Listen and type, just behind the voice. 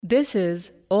This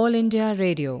is All India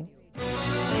Radio.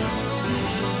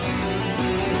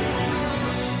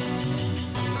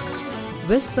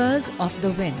 Whispers of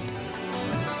the Wind.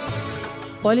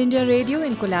 All India Radio,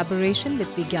 in collaboration with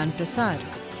Vigyan Prasar,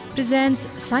 presents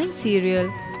science serial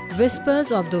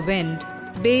Whispers of the Wind,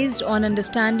 based on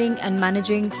understanding and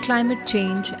managing climate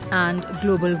change and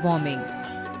global warming.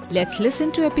 Let's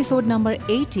listen to episode number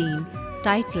 18,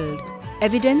 titled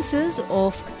Evidences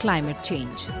of Climate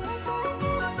Change.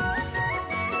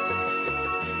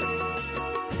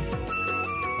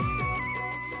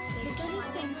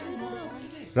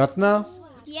 Ratna,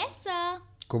 Yes, sir.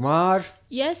 Kumar,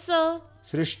 Yes, sir.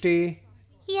 Srishti,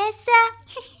 Yes,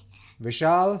 sir.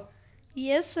 Vishal,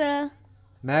 Yes, sir.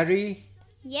 Mary,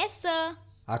 Yes, sir.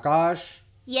 Akash.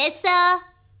 Yes, sir.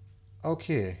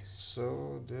 Okay,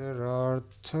 so there are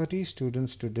 30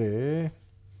 students today.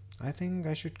 I think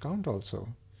I should count also.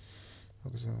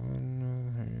 Okay, so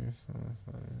 1, 2, 3, 4,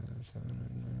 5, 6,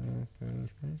 7, 8, 9,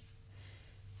 10.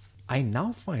 I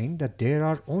now find that there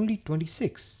are only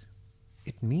 26.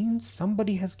 It means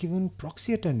somebody has given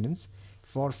proxy attendance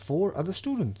for 4 other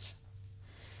students.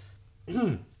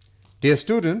 Dear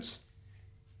students,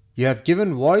 you have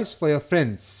given voice for your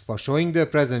friends for showing their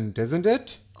present, isn't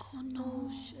it? Oh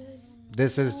no.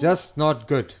 This is just not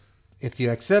good. If you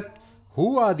accept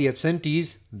who are the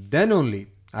absentees, then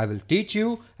only I will teach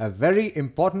you a very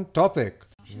important topic.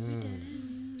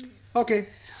 Okay,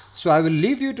 so I will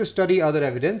leave you to study other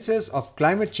evidences of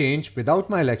climate change without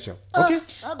my lecture. Okay?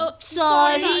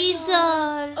 Sorry,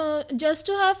 sir. Just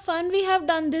to have fun, we have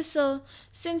done this, sir.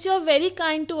 Since you are very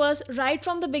kind to us, right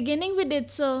from the beginning we did,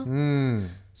 sir.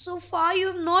 So far you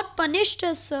have not punished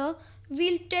us, sir.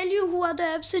 We'll tell you who are the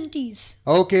absentees.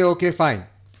 Okay, fine.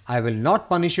 I will not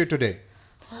punish you today.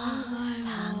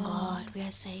 Thank God we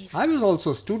are safe. I was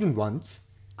also a student once.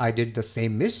 I did the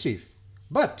same mischief.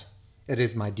 But it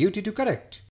is my duty to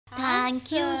correct.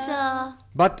 Thank you, sir.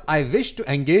 But I wish to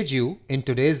engage you in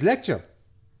today's lecture.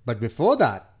 But before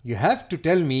that, you have to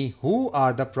tell me who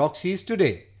are the proxies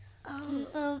today.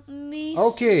 Me,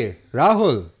 Okay,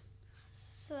 Rahul.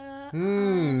 sir.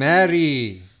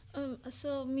 Mary.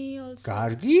 So me also.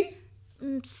 Gargi?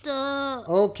 Sir.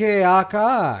 Okay,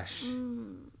 Akash.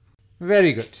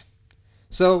 Very good.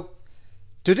 So,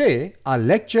 today our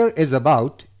lecture is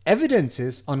about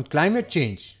evidences on climate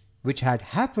change which had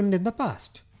happened in the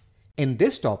past. In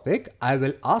this topic, I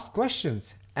will ask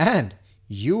questions and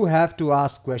you have to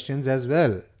ask questions as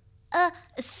well.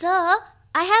 Sir,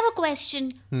 I have a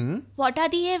question. What are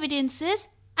the evidences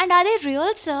and are they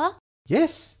real, sir?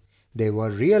 Yes, they were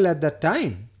real at that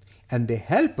time and they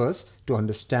help us to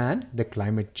understand the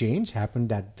climate change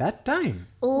happened at that time.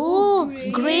 Oh,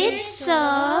 great,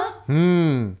 sir.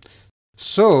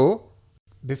 So,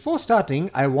 before starting,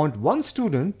 I want one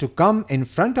student to come in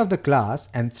front of the class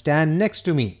and stand next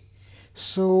to me.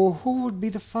 So, who would be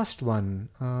the first one?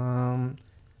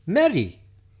 Mary,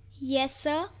 Yes,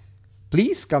 sir.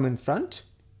 please come in front.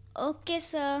 Okay,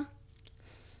 sir.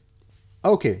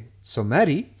 Okay, so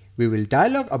Mary, we will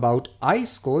dialogue about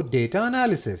ice core data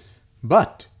analysis.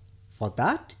 But for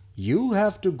that, you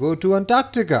have to go to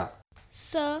Antarctica.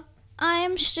 Sir, I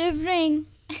am shivering.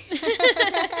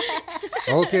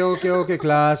 Okay,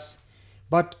 class.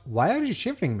 But why are you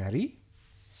shivering, Mary?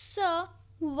 Sir,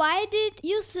 why did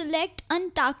you select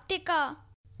Antarctica?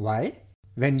 Why?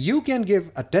 When you can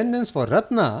give attendance for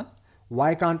Ratna,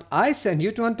 why can't I send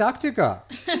you to Antarctica?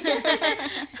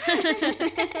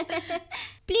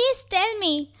 Please tell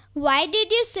me, why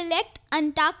did you select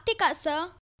Antarctica,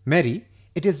 sir? Mary,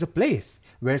 it is the place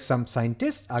where some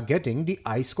scientists are getting the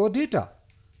ice core data.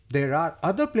 There are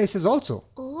other places also.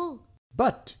 Oh.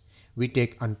 But we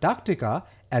take Antarctica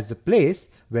as the place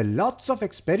where lots of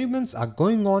experiments are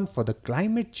going on for the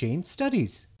climate change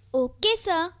studies. Okay,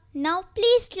 sir. Now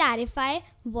please clarify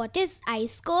what is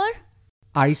ice core?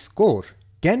 Ice core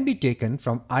can be taken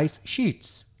from ice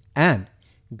sheets and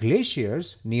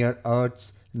glaciers near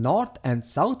Earth's north and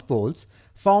south poles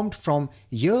formed from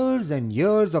years and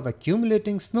years of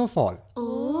accumulating snowfall.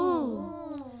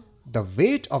 The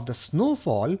weight of the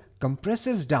snowfall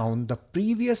compresses down the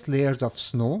previous layers of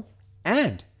snow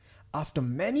and after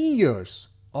many years,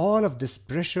 all of this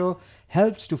pressure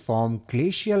helps to form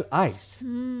glacial ice.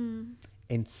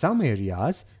 In some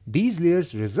areas, these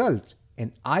layers result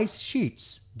in ice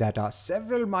sheets that are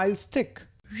several miles thick.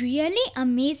 Really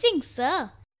amazing,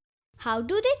 sir. How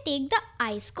do they take the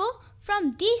ice core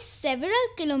from these several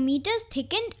kilometers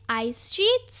thickened ice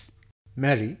sheets?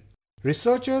 Mary,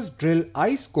 researchers drill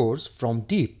ice cores from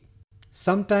deep,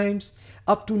 sometimes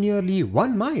up to nearly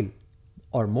 1 mile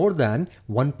or more than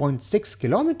 1.6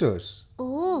 kilometers.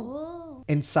 Oh.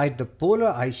 inside the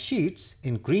polar ice sheets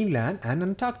in Greenland and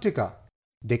Antarctica.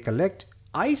 They collect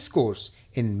ice cores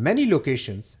in many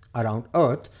locations around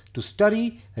Earth to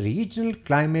study regional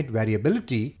climate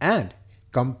variability and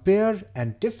compare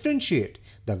and differentiate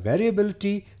the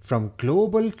variability from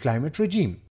global climate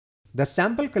regime. The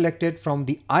sample collected from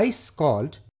the ice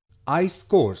called ice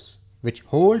cores, which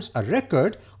holds a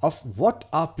record of what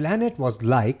our planet was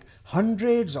like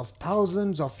hundreds of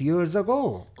thousands of years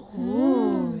ago.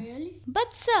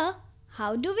 But sir,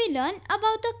 how do we learn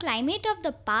about the climate of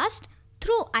the past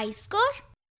through ice core?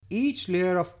 Each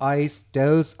layer of ice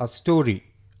tells a story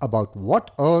about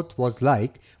what Earth was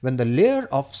like when the layer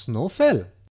of snow fell.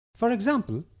 For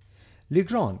example,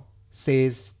 Legrand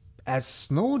says as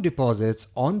snow deposits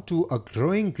onto a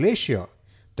growing glacier,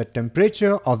 the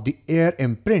temperature of the air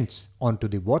imprints onto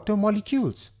the water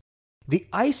molecules. The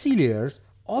icy layer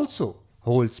also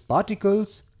holds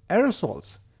particles,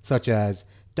 aerosols, such as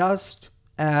dust,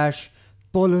 ash,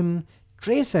 pollen,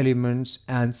 trace elements,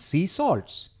 and sea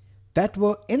salts that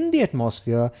were in the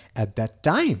atmosphere at that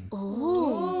time.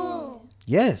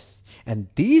 Yes, and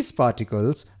these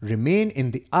particles remain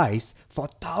in the ice for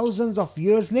thousands of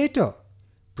years later,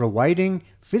 providing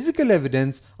physical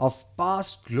evidence of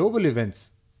past global events,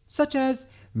 such as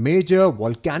major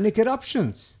volcanic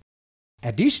eruptions.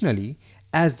 Additionally,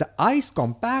 as the ice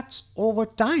compacts over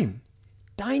time,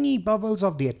 tiny bubbles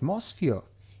of the atmosphere,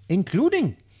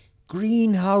 including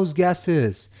greenhouse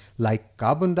gases like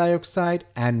carbon dioxide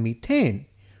and methane,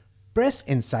 press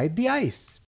inside the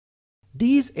ice.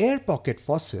 These air pocket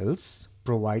fossils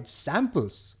provide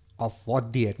samples of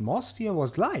what the atmosphere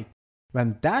was like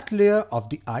when that layer of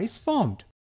the ice formed.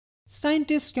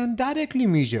 Scientists can directly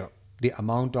measure the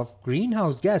amount of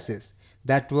greenhouse gases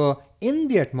that were in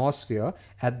the atmosphere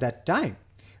at that time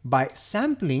by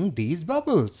sampling these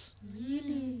bubbles.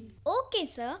 Okay,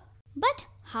 sir. But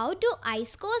how do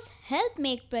ice cores help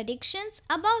make predictions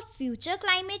about future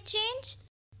climate change?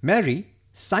 Mary,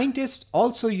 scientists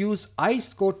also use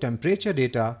ice core temperature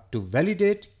data to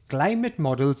validate climate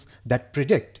models that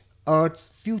predict Earth's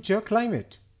future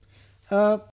climate.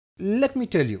 Let me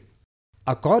tell you,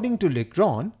 according to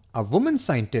Legrand, a woman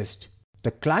scientist,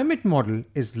 the climate model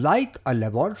is like a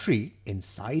laboratory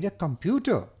inside a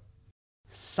computer.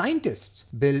 Scientists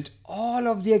build all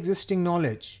of the existing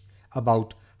knowledge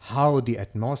about how the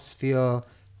atmosphere,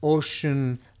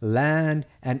 ocean, land,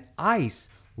 and ice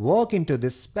work into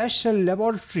this special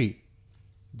laboratory.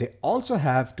 They also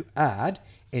have to add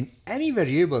in any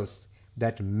variables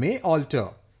that may alter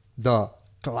the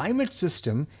climate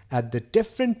system at the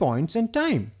different points in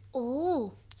time,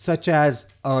 such as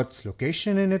Earth's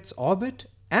location in its orbit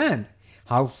and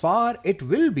how far it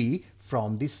will be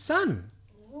from the sun.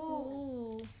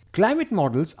 Climate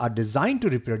models are designed to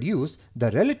reproduce the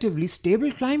relatively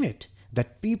stable climate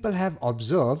that people have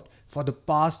observed for the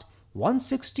past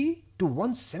 160 to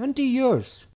 170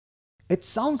 years. It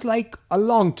sounds like a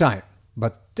long time,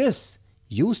 but this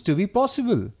used to be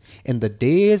possible in the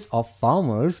days of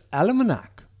Farmer's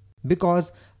Almanac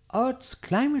because Earth's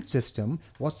climate system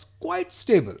was quite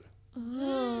stable.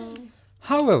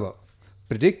 However,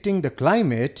 predicting the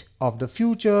climate of the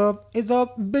future is a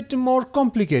bit more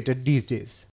complicated these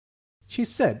days. She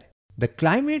said, the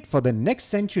climate for the next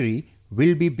century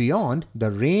will be beyond the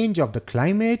range of the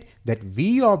climate that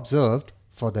we observed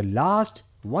for the last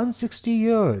 160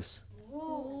 years.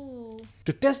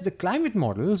 To test the climate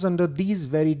models under these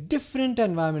very different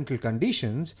environmental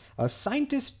conditions, a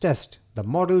scientist tests the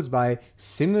models by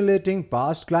simulating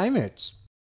past climates.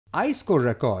 Ice core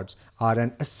records are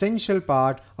an essential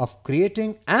part of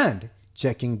creating and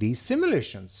checking these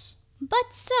simulations.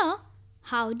 But sir,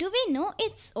 how do we know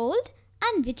it's old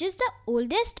and which is the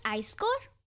oldest ice core?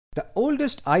 The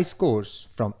oldest ice cores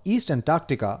from East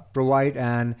Antarctica provide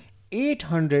an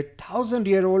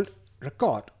 800,000-year-old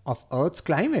record of Earth's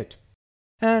climate.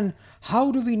 And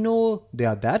how do we know they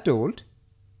are that old?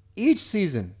 Each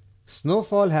season,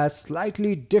 snowfall has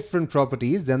slightly different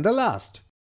properties than the last.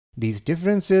 These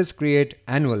differences create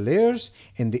annual layers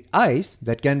in the ice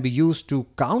that can be used to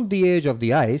count the age of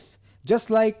the ice, just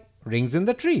like rings in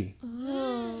the tree.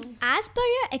 As per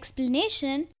your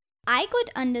explanation, I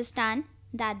could understand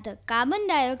that the carbon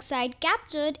dioxide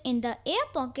captured in the air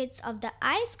pockets of the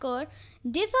ice core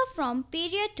differ from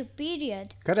period to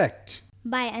period. Correct.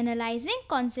 By analyzing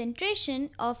concentration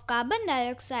of carbon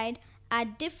dioxide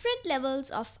at different levels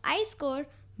of ice core,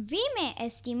 we may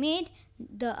estimate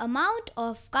the amount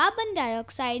of carbon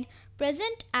dioxide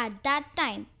present at that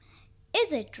time.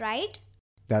 Is it right?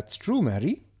 That's true,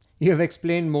 Mary. You have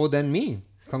explained more than me.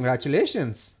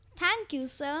 Congratulations. Thank you,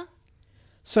 sir.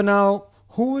 So now,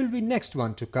 who will be next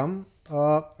one to come?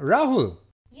 Rahul,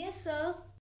 Yes, sir.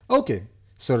 Okay,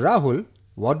 so Rahul,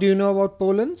 what do you know about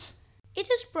pollens? It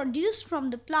is produced from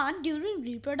the plant during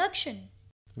reproduction.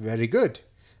 Very good.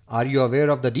 Are you aware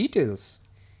of the details?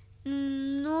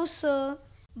 No, sir.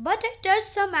 But I touched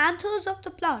some anthers of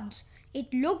the plants.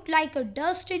 It looked like a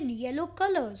dust in yellow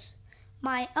colors.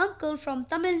 My uncle from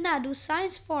Tamil Nadu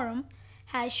Science Forum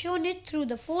has shown it through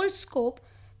the foldscope,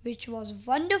 which was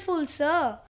wonderful,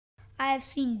 sir. I have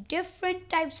seen different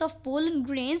types of pollen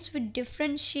grains with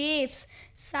different shapes,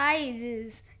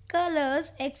 sizes,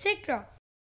 colors, etc.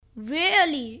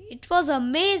 Really, it was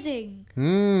amazing.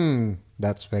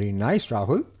 That's very nice,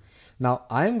 Rahul. Now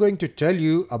I am going to tell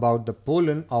you about the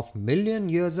pollen of million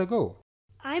years ago.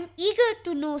 I'm eager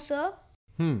to know, sir.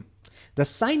 The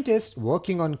scientists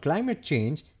working on climate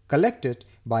change collected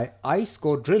by ice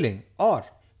core drilling or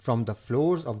from the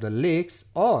floors of the lakes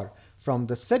or from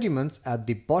the sediments at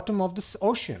the bottom of the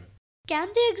ocean. Can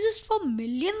they exist for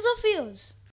millions of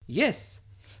years? Yes,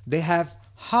 they have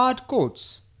hard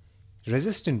coats,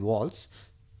 resistant walls,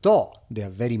 though they are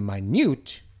very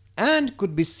minute and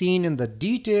could be seen in the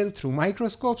detail through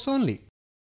microscopes only.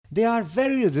 They are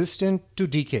very resistant to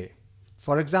decay.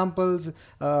 For examples,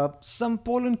 some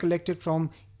pollen collected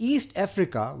from East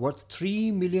Africa were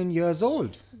 3 million years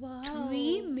old. Wow.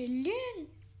 3 million?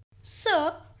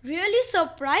 Sir, really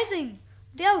surprising.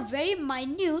 They are very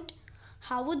minute.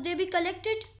 How would they be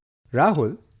collected?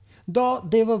 Rahul, though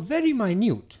they were very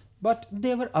minute, but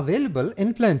they were available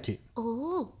in plenty.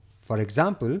 Oh, For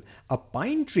example, a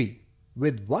pine tree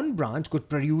with one branch could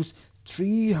produce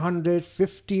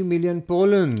 350 million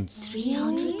pollens.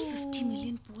 350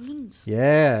 million pollens.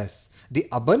 Yes, the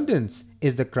abundance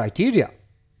is the criteria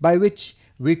by which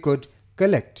we could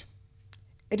collect.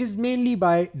 It is mainly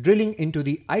by drilling into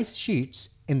the ice sheets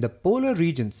in the polar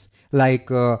regions, like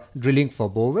drilling for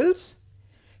bowels.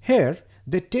 Here,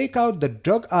 they take out the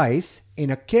dug ice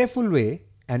in a careful way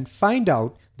and find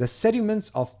out the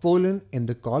sediments of pollen in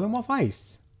the column of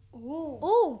ice.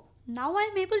 Oh, now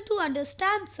I'm able to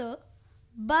understand, sir.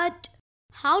 But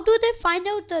how do they find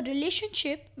out the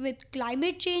relationship with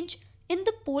climate change in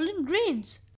the pollen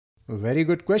grains? Very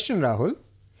good question, Rahul.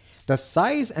 The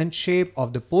size and shape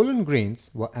of the pollen grains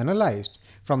were analyzed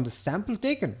from the sample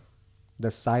taken.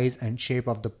 The size and shape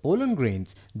of the pollen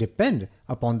grains depend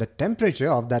upon the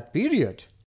temperature of that period.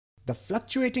 The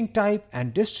fluctuating type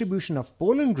and distribution of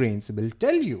pollen grains will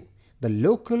tell you the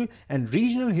local and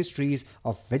regional histories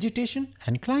of vegetation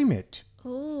and climate.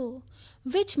 Oh,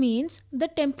 which means the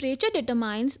temperature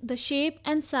determines the shape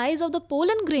and size of the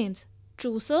pollen grains.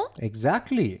 True, sir?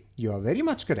 Exactly, you are very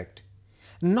much correct.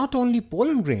 Not only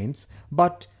pollen grains,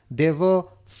 but there were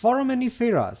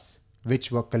foraminiferas,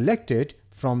 which were collected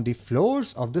from the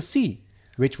floors of the sea,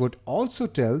 which would also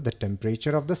tell the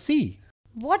temperature of the sea.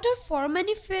 What are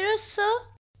foraminiferous, sir?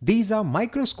 These are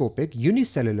microscopic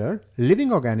unicellular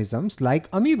living organisms like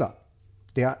amoeba.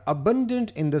 They are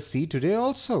abundant in the sea today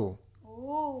also.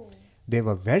 Oh. They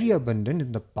were very abundant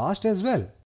in the past as well.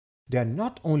 They are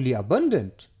not only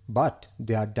abundant, but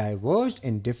they are diverged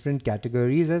in different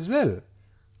categories as well.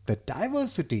 The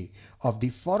diversity of the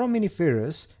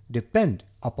foraminiferous depend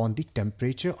upon the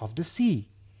temperature of the sea.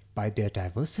 By their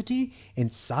diversity in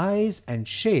size and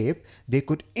shape, they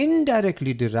could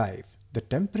indirectly derive the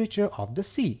temperature of the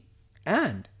sea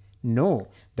and know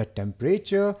the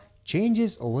temperature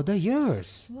changes over the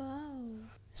years.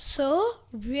 Sir,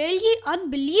 really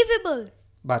unbelievable.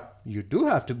 But you do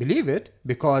have to believe it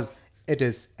because it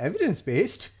is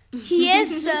evidence-based.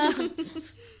 Yes, sir.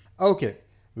 Okay,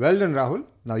 well done, Rahul.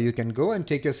 Now you can go and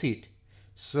take your seat.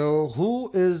 So, who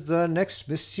is the next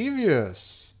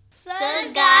mischievous?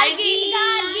 Sir Gargi.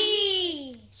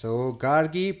 So,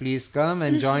 Gargi, please come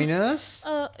and join us.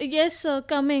 Yes, sir,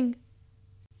 coming.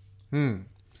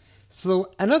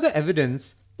 So, another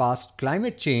evidence past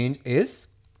climate change is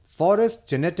forest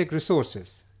genetic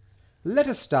resources. Let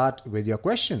us start with your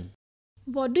question.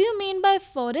 What do you mean by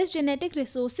forest genetic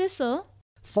resources, sir?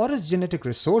 Forest genetic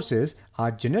resources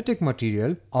are genetic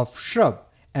material of shrub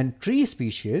and tree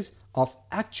species of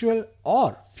actual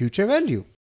or future value.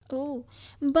 Oh,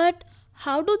 but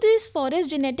how do these forest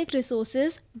genetic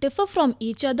resources differ from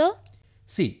each other?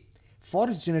 See,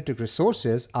 forest genetic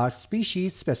resources are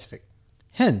species specific.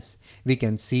 Hence, we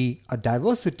can see a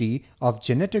diversity of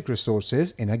genetic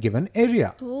resources in a given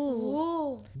area.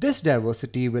 Oh. This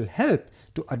diversity will help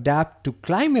to adapt to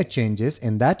climate changes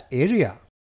in that area.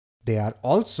 They are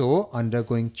also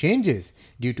undergoing changes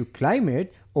due to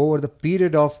climate over the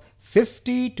period of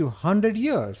 50 to 100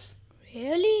 years.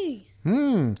 Really?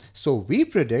 So we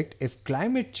predict if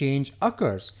climate change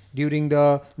occurs during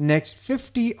the next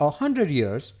 50 or 100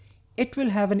 years, it will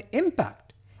have an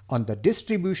impact on the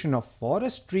distribution of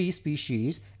forest tree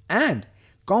species and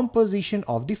composition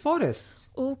of the forests.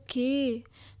 Okay.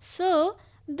 So,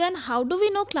 then how do we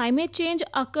know climate change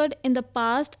occurred in the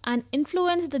past and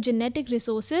influenced the genetic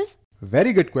resources?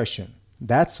 Very good question.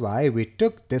 That's why we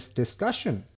took this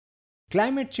discussion.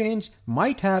 Climate change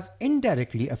might have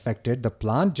indirectly affected the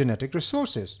plant genetic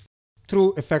resources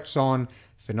through effects on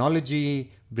phenology,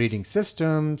 breeding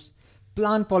systems,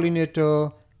 plant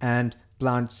pollinator, and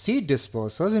plant seed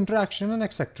dispersers interaction, and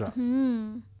etc.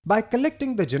 By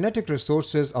collecting the genetic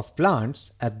resources of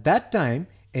plants at that time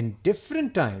in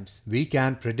different times, we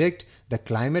can predict the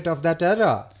climate of that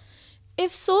era.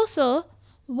 If so, sir,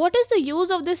 what is the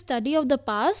use of this study of the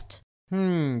past?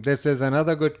 This is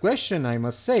another good question, I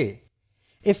must say.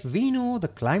 If we know the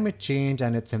climate change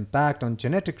and its impact on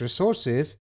genetic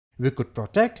resources, we could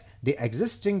protect the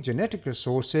existing genetic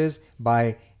resources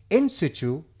by in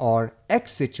situ or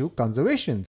ex situ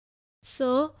conservation.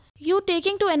 So, you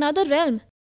taking to another realm,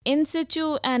 in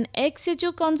situ and ex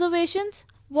situ conservations?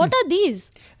 What are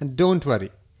these? And don't worry,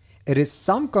 it is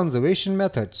some conservation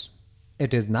methods.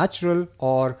 It is natural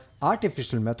or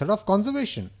artificial method of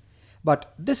conservation.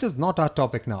 But this is not our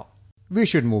topic now. We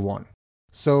should move on.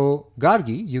 So,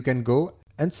 Gargi, you can go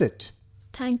and sit.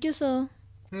 Thank you, sir.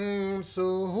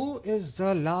 So who is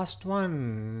the last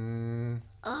one?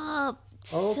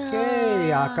 Sir.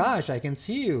 Okay, Akash, I can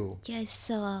see you. Yes,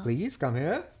 sir. Please come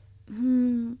here.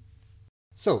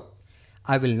 So,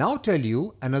 I will now tell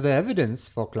you another evidence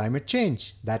for climate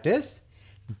change, that is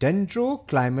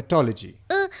dendroclimatology.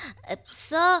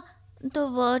 Sir, the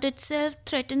word itself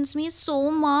threatens me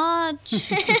so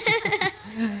much.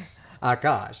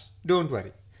 Akash, don't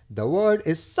worry. The word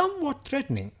is somewhat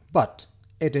threatening, but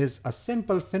it is a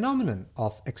simple phenomenon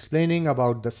of explaining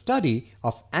about the study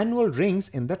of annual rings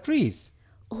in the trees.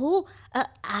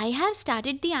 I have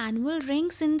studied the annual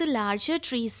rings in the larger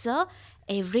trees, sir.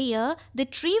 Every year, the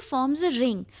tree forms a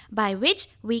ring by which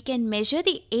we can measure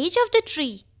the age of the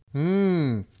tree.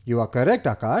 You are correct,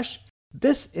 Akash.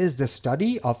 This is the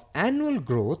study of annual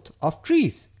growth of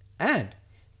trees and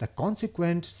the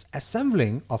consequent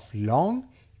assembling of long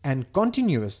and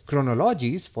continuous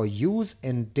chronologies for use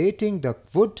in dating the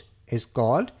wood is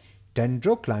called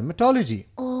dendroclimatology.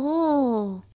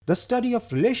 Oh. The study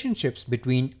of relationships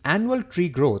between annual tree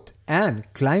growth and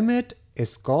climate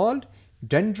is called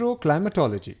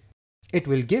dendroclimatology. It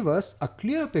will give us a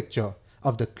clear picture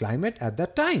of the climate at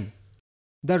that time.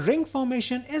 The ring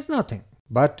formation is nothing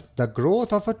but the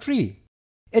growth of a tree.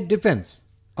 It depends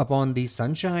upon the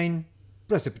sunshine,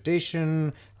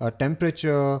 precipitation,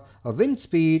 temperature, wind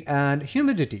speed, and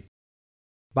humidity.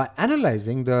 By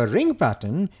analyzing the ring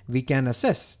pattern, we can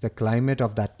assess the climate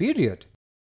of that period.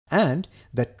 And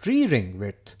the tree ring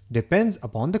width depends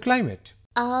upon the climate.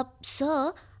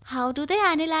 Sir, how do they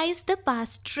analyze the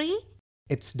past tree?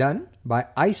 It's done by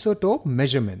isotope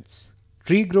measurements.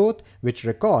 Tree growth, which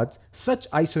records such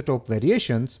isotope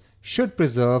variations, should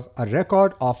preserve a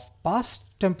record of past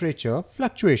temperature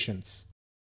fluctuations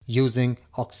using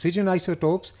oxygen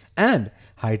isotopes and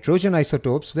hydrogen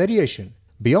isotopes variation.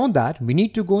 Beyond that, we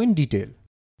need to go in detail.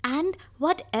 And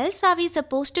what else are we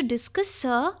supposed to discuss,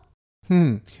 sir?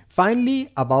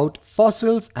 Finally, about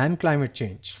fossils and climate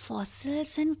change.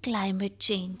 Fossils and climate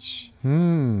change.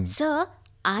 Sir,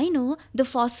 I know the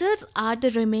fossils are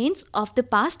the remains of the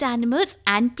past animals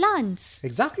and plants.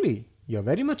 Exactly. You're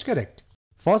very much correct.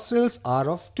 Fossils are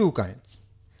of two kinds.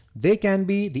 They can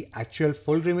be the actual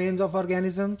full remains of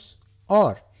organisms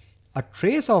or a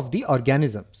trace of the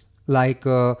organisms like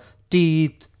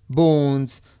teeth,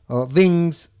 bones,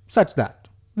 wings, such that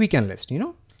we can list,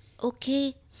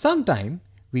 Okay. Sometime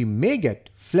we may get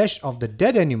flesh of the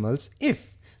dead animals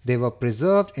if they were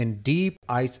preserved in deep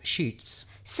ice sheets.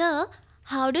 Sir,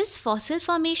 how does fossil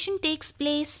formation takes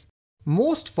place?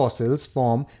 Most fossils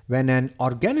form when an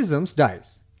organism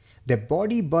dies, their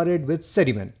body buried with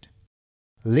sediment.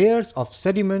 Layers of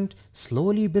sediment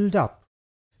slowly build up.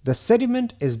 The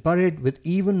sediment is buried with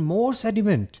even more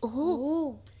sediment.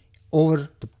 Oh. Over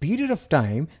the period of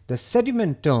time, the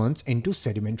sediment turns into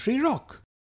sedimentary rock.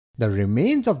 The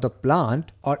remains of the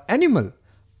plant or animal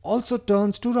also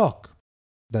turns to rock.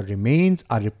 The remains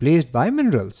are replaced by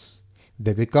minerals.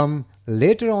 They become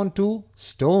later on to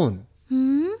stone.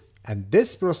 And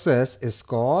this process is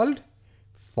called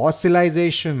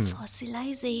fossilization.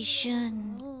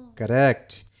 Fossilization.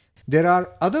 Correct. There are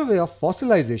other ways of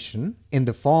fossilization in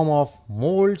the form of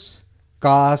molds,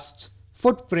 casts,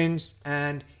 footprints,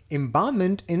 and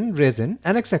embalmment in resin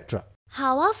and etc.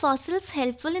 How are fossils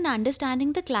helpful in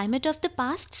understanding the climate of the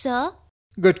past, sir?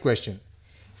 Good question.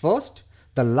 First,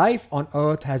 the life on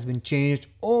Earth has been changed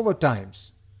over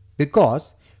times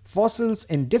because fossils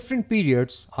in different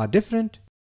periods are different.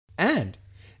 And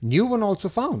new one also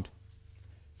found.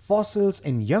 Fossils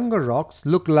in younger rocks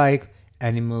look like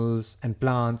animals and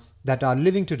plants that are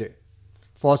living today.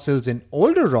 Fossils in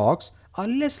older rocks are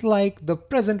less like the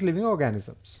present living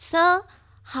organisms. Sir,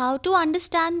 how to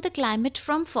understand the climate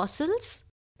from fossils?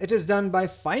 It is done by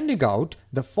finding out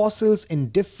the fossils in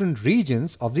different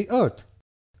regions of the earth.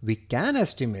 We can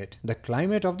estimate the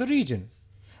climate of the region.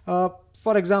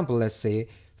 For example, let's say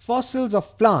fossils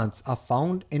of plants are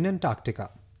found in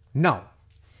Antarctica. Now,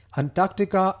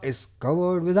 Antarctica is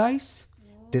covered with ice.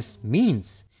 This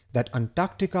means that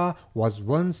Antarctica was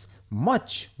once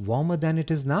much warmer than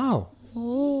it is now.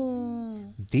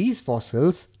 These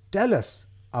fossils tell us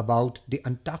about the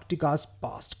Antarctica's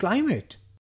past climate.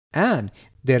 And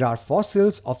there are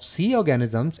fossils of sea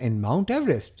organisms in Mount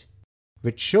Everest,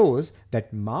 which shows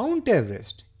that Mount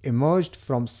Everest emerged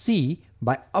from sea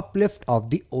by uplift of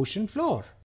the ocean floor.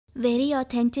 Very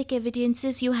authentic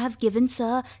evidences you have given,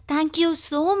 sir. Thank you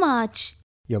so much.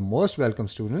 You're most welcome,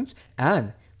 students,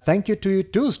 and thank you to you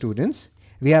too, students.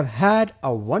 We have had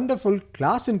a wonderful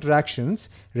class interactions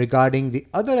regarding the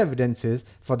other evidences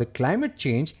for the climate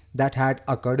change that had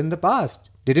occurred in the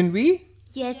past. Didn't we?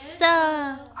 Yes,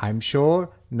 sir. I'm sure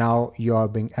now you are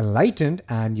being enlightened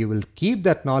and you will keep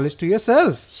that knowledge to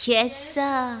yourself. Yes,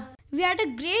 sir. We had a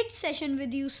great session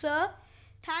with you, sir.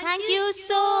 Thank you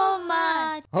so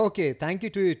much. Okay, thank you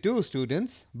to you too,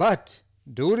 students. But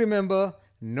do remember,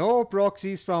 no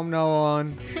proxies from now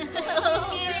on.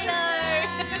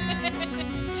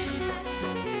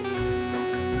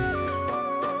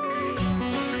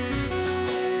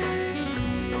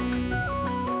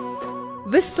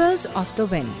 Whispers of the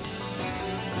Wind.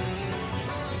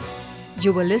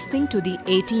 You were listening to the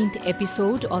 18th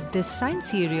episode of this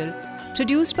science serial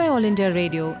produced by All India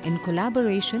Radio in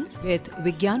collaboration with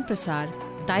Vigyan Prasar,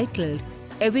 titled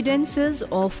Evidences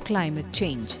of Climate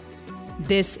Change.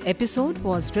 This episode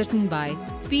was written by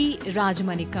P.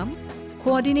 Rajamanikam.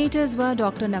 Coordinators were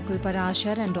Dr. Nakul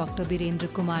Parashar and Dr. Birendra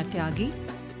Kumar Tyagi.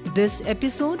 This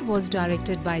episode was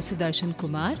directed by Sudarshan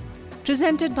Kumar,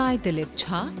 presented by Dilip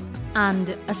Jha,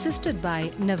 and assisted by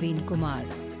Naveen Kumar.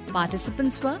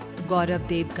 Participants were Gaurav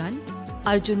Devgan,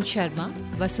 Arjun Sharma,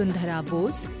 Vasundhara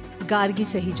Bose, Gargi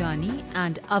Sahijani,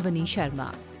 and Avani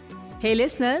Sharma. Hey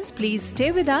listeners, please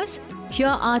stay with us. Here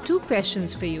are 2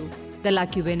 questions for you. The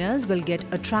lucky winners will get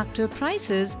attractive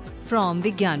prizes from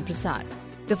Vigyan Prasar.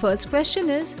 The first question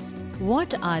is,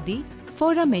 what are the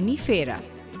foraminifera?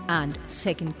 And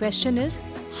second question is,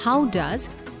 how does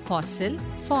fossil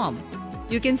form?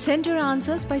 You can send your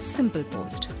answers by simple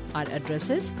post. Our address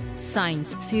is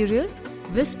Science Serial,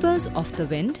 Whispers of the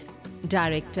Wind,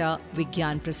 Director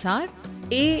Vigyan Prasar,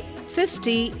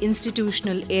 A50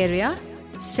 Institutional Area,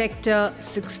 Sector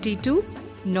 62,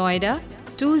 Noida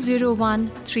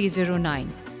 201309.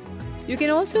 You can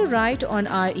also write on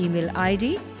our email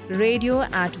ID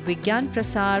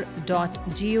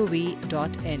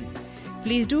radio@vigyanprasar.gov.in.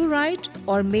 Please do write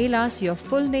or mail us your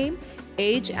full name,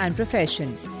 age and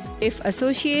profession. If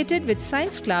associated with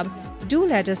Science Club, do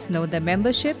let us know the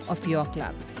membership of your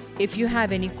club. If you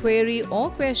have any query or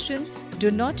question,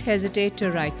 do not hesitate to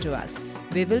write to us.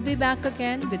 We will be back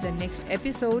again with the next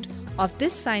episode of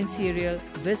this science serial,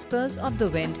 Whispers of the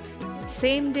Wind,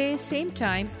 same day, same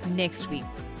time next week.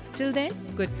 Till then,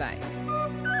 goodbye.